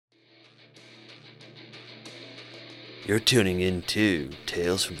You're tuning in to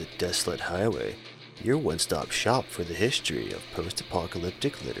Tales from the Desolate Highway, your one-stop shop for the history of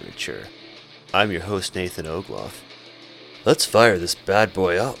post-apocalyptic literature. I'm your host, Nathan Ogloff. Let's fire this bad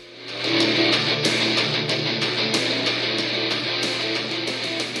boy up.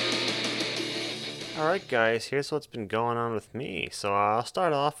 Alright guys, here's what's been going on with me. So I'll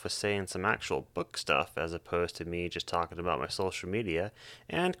start off with saying some actual book stuff as opposed to me just talking about my social media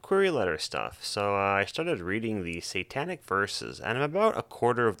and query letter stuff. So I started reading the Satanic Verses and I'm about a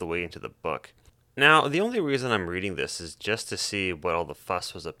quarter of the way into the book. Now, the only reason I'm reading this is just to see what all the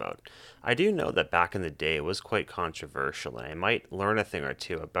fuss was about. I do know that back in the day it was quite controversial and I might learn a thing or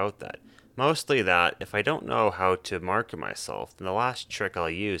two about that. Mostly that if I don't know how to market myself, then the last trick I'll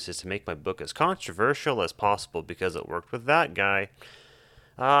use is to make my book as controversial as possible because it worked with that guy.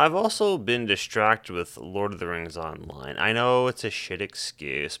 I've also been distracted with Lord of the Rings Online. I know it's a shit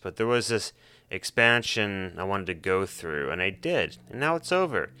excuse, but there was this expansion I wanted to go through, and I did, and now it's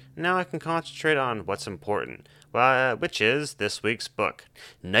over. Now I can concentrate on what's important, which is this week's book,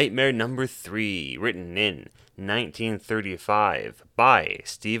 Nightmare Number 3, written in 1935 by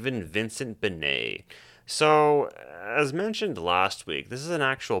Stephen Vincent Benet. So, as mentioned last week, this is an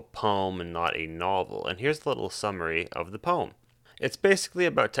actual poem and not a novel, and here's a little summary of the poem. It's basically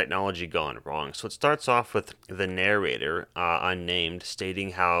about technology gone wrong. So it starts off with the narrator, unnamed,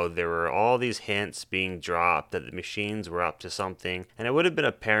 stating how there were all these hints being dropped that the machines were up to something, and it would have been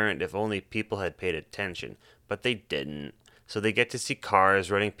apparent if only people had paid attention, but they didn't. So they get to see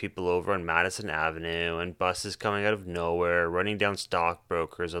cars running people over on Madison Avenue and buses coming out of nowhere, running down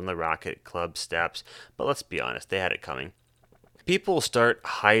stockbrokers on the Racket Club steps, but let's be honest, they had it coming. People start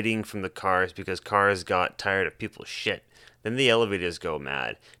hiding from the cars because cars got tired of people's shit. Then the elevators go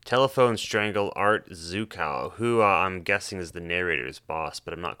mad. Telephones strangle Art Zukow, who I'm guessing is the narrator's boss,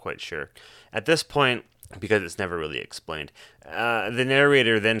 but I'm not quite sure. At this point, because it's never really explained, the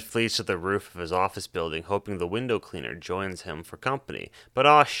narrator then flees to the roof of his office building, hoping the window cleaner joins him for company. But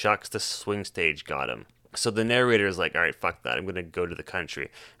aw shucks, the swing stage got him. So the narrator is like, alright, fuck that, I'm going to go to the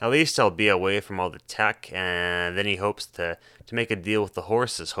country. At least I'll be away from all the tech, and then he hopes to make a deal with the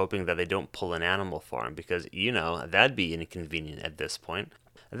horses, hoping that they don't pull an animal farm, because, that'd be inconvenient at this point.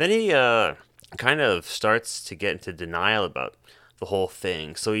 And then he kind of starts to get into denial about the whole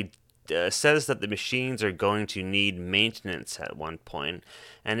thing. So he says that the machines are going to need maintenance at one point,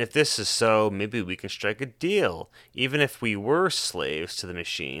 and if this is so, maybe we can strike a deal. Even if we were slaves to the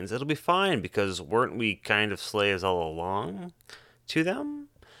machines, it'll be fine, because weren't we kind of slaves all along to them?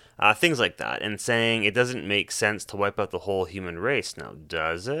 Things like that, and saying it doesn't make sense to wipe out the whole human race now,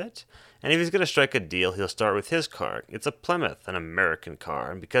 does it? And if he's going to strike a deal, he'll start with his car. It's a Plymouth, an American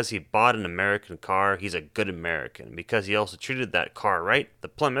car. And because he bought an American car, he's a good American. Because he also treated that car right, the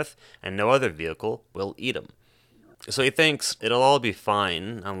Plymouth, and no other vehicle will eat him. So he thinks it'll all be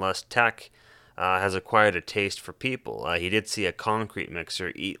fine unless tech has acquired a taste for people. He did see a concrete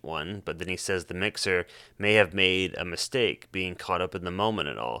mixer eat one, but then he says the mixer may have made a mistake, being caught up in the moment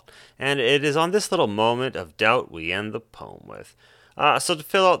and all. And it is on this little moment of doubt we end the poem with. So to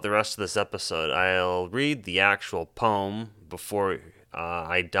fill out the rest of this episode, I'll read the actual poem before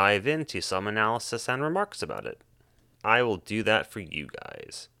I dive into some analysis and remarks about it. I will do that for you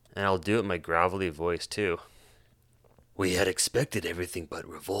guys. And I'll do it in my gravelly voice too. We had expected everything but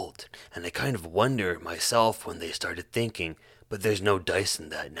revolt, and I kind of wonder myself when they started thinking, but there's no dice in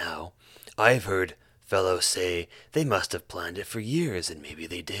that now. I've heard fellows say they must have planned it for years, and maybe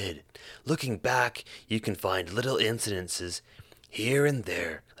they did. Looking back, you can find little incidences here and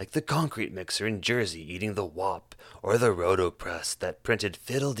there, like the concrete mixer in Jersey eating the wop, or the rotopress that printed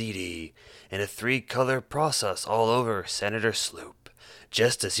fiddle-dee-dee in a 3-color process all over Senator Sloop,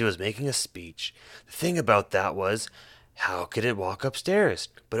 just as he was making a speech. The thing about that was, how could it walk upstairs?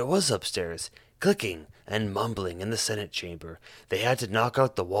 But it was upstairs, clicking and mumbling in the Senate chamber. They had to knock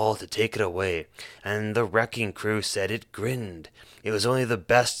out the wall to take it away, and the wrecking crew said it grinned. It was only the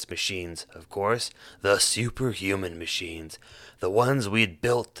best machines, of course, the superhuman machines, the ones we'd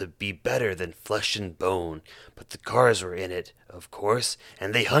built to be better than flesh and bone. But the cars were in it, of course,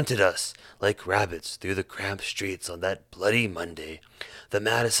 and they hunted us like rabbits through the cramped streets on that bloody Monday. The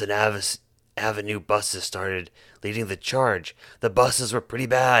Madison Avenue buses started leading the charge. The buses were pretty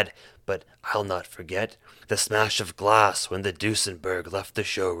bad, but I'll not forget the smash of glass when the Duesenberg left the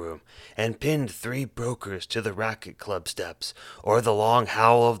showroom and pinned 3 brokers to the Racket Club steps, or the long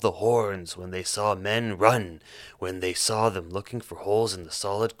howl of the horns when they saw men run, when they saw them looking for holes in the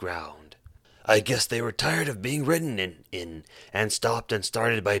solid ground. I guess they were tired of being ridden in and stopped and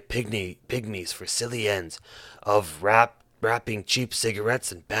started by pygmies for silly ends of wrapping cheap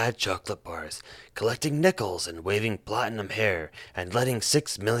cigarettes in bad chocolate bars, collecting nickels and waving platinum hair, and letting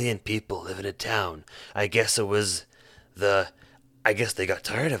 6 million people live in a town. I guess it was I guess they got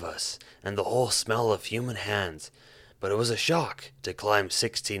tired of us, and the whole smell of human hands. But it was a shock to climb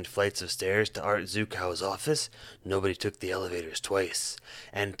 16 flights of stairs to Art Zukow's office. Nobody took the elevators twice.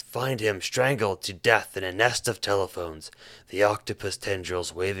 And find him strangled to death in a nest of telephones, the octopus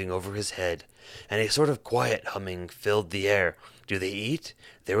tendrils waving over his head. And a sort of quiet humming filled the air. Do they eat?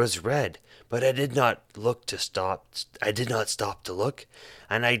 There was red, but I did not stop to look,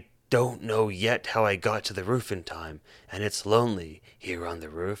 and I don't know yet how I got to the roof in time, and it's lonely here on the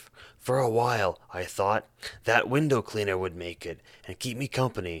roof. For a while, I thought, that window cleaner would make it, and keep me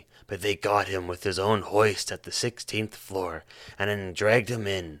company, but they got him with his own hoist at the 16th floor, and then dragged him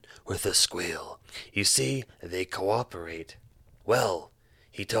in, with a squeal. You see, they cooperate. Well,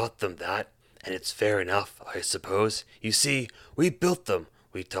 he taught them that, and it's fair enough, I suppose. You see, we built them.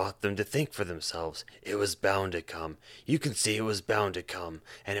 We taught them to think for themselves. It was bound to come. You can see it was bound to come,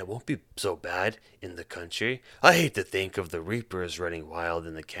 and it won't be so bad in the country. I hate to think of the reapers running wild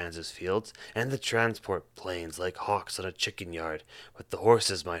in the Kansas fields, and the transport planes like hawks on a chicken yard, but the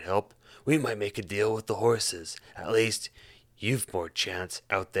horses might help. We might make a deal with the horses. At least, you've more chance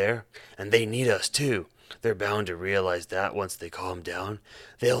out there, and they need us too. They're bound to realize that once they calm down.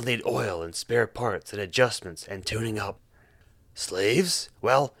 They'll need oil and spare parts and adjustments and tuning up. Slaves?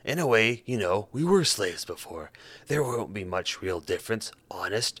 Well, in a way, we were slaves before. There won't be much real difference,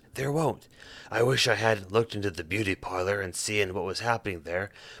 honest, there won't. I wish I had looked into the beauty parlor and seen what was happening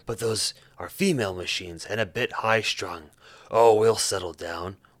there, but those are female machines and a bit high-strung. Oh, we'll settle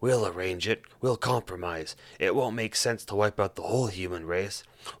down. We'll arrange it. We'll compromise. It won't make sense to wipe out the whole human race.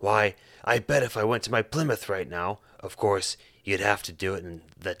 Why, I bet if I went to my Plymouth right now, of course, you'd have to do it in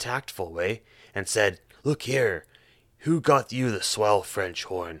the tactful way, and said, "Look here, who got you the swell French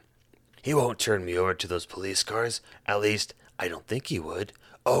horn?" He won't turn me over to those police cars. At least, I don't think he would.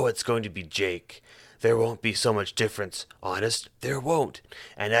 Oh, it's going to be Jake. There won't be so much difference, honest, there won't.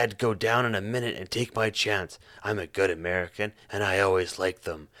 And I'd go down in a minute and take my chance. I'm a good American, and I always like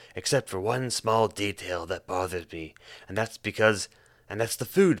them, except for one small detail that bothers me, and that's the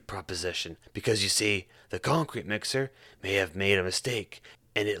food proposition, because you see, the concrete mixer may have made a mistake,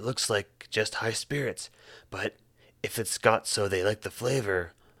 and it looks like just high spirits, but if it's got so they like the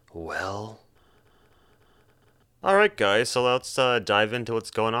flavor, well... Alright guys, so let's dive into what's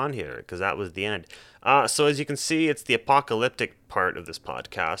going on here, because that was the end. So as you can see, it's the apocalyptic part of this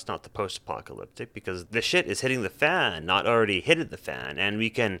podcast, not the post-apocalyptic, because the shit is hitting the fan, not already hit the fan, and we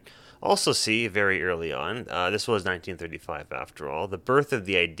can also see very early on, this was 1935 after all, the birth of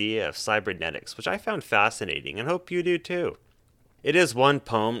the idea of cybernetics, which I found fascinating, and hope you do too. It is one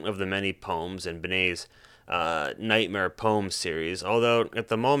poem of the many poems in Benet's Nightmare Poems series, although at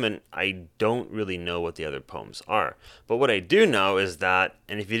the moment I don't really know what the other poems are. But what I do know is that,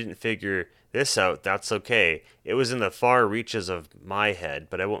 and if you didn't figure this out, that's okay. It was in the far reaches of my head,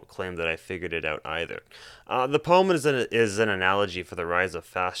 but I won't claim that I figured it out either. The poem is an analogy for the rise of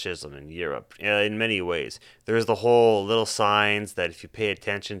fascism in Europe, in many ways. There's the whole little signs that if you pay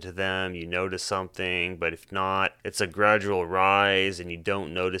attention to them, you notice something, but if not, it's a gradual rise and you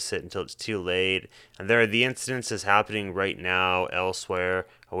don't notice it until it's too late. And there are the incidences happening right now elsewhere,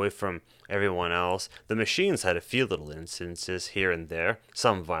 away from everyone else. The machines had a few little instances here and there,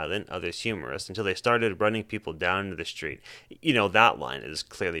 some violent, others humorous, until they started running people down into the street. That line is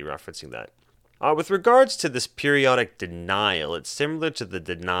clearly referencing that. With regards to this periodic denial, it's similar to the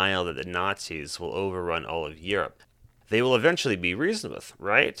denial that the Nazis will overrun all of Europe. They will eventually be reasoned with,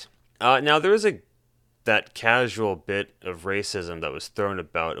 right? Now, there is that casual bit of racism that was thrown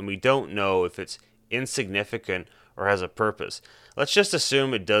about, and we don't know if it's insignificant or has a purpose. Let's just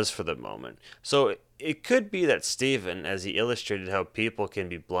assume it does for the moment. So it could be that Stephen, as he illustrated how people can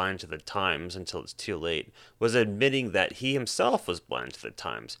be blind to the times until it's too late, was admitting that he himself was blind to the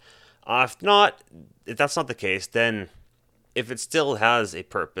times. If that's not the case, then if it still has a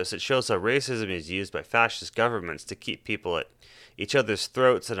purpose, it shows how racism is used by fascist governments to keep people at each other's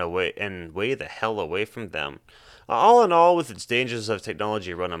throats and way the hell away from them. All in all, with its dangers of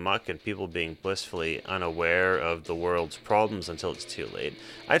technology run amok and people being blissfully unaware of the world's problems until it's too late,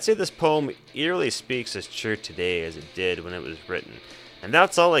 I'd say this poem eerily speaks as true today as it did when it was written. And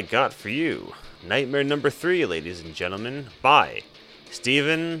that's all I got for you. Nightmare number 3, ladies and gentlemen, by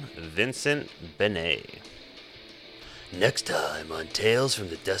Stephen Vincent Benet. Next time on Tales from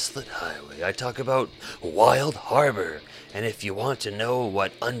the Desolate Highway, I talk about Wild Harbor. And if you want to know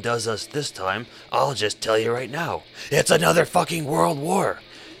what undoes us this time, I'll just tell you right now. It's another fucking world war.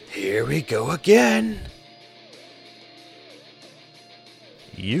 Here we go again.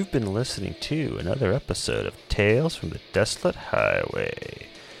 You've been listening to another episode of Tales from the Desolate Highway.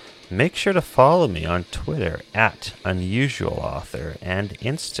 Make sure to follow me on Twitter at UnusualAuthor and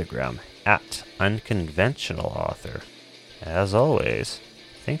Instagram at UnconventionalAuthor. As always,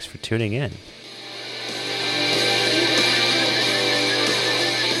 thanks for tuning in.